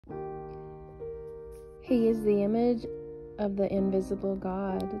He is the image of the invisible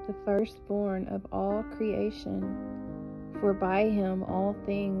God, the firstborn of all creation. For by him all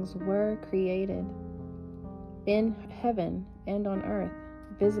things were created, in heaven and on earth,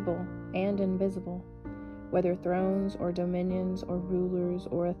 visible and invisible, whether thrones or dominions or rulers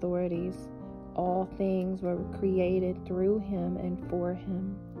or authorities. All things were created through him and for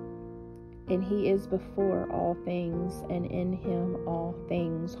him. And he is before all things, and in him all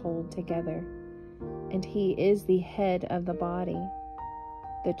things hold together. And he is the head of the body,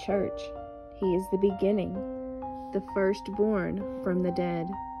 the church. He is the beginning, the firstborn from the dead,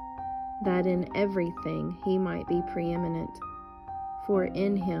 that in everything he might be preeminent. For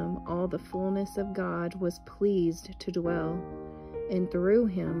in him all the fullness of God was pleased to dwell, and through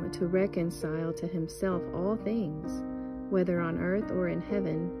him to reconcile to himself all things, whether on earth or in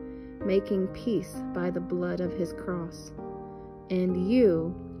heaven, making peace by the blood of his cross. And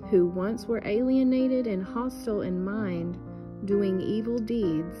you, who once were alienated and hostile in mind, doing evil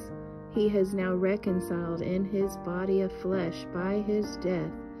deeds, he has now reconciled in his body of flesh by his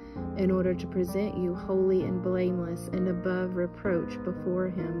death, in order to present you holy and blameless and above reproach before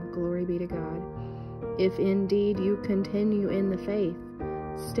him. Glory be to God. If indeed you continue in the faith,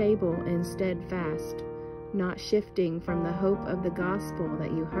 stable and steadfast, not shifting from the hope of the gospel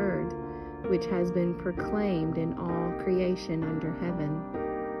that you heard, which has been proclaimed in all creation under heaven.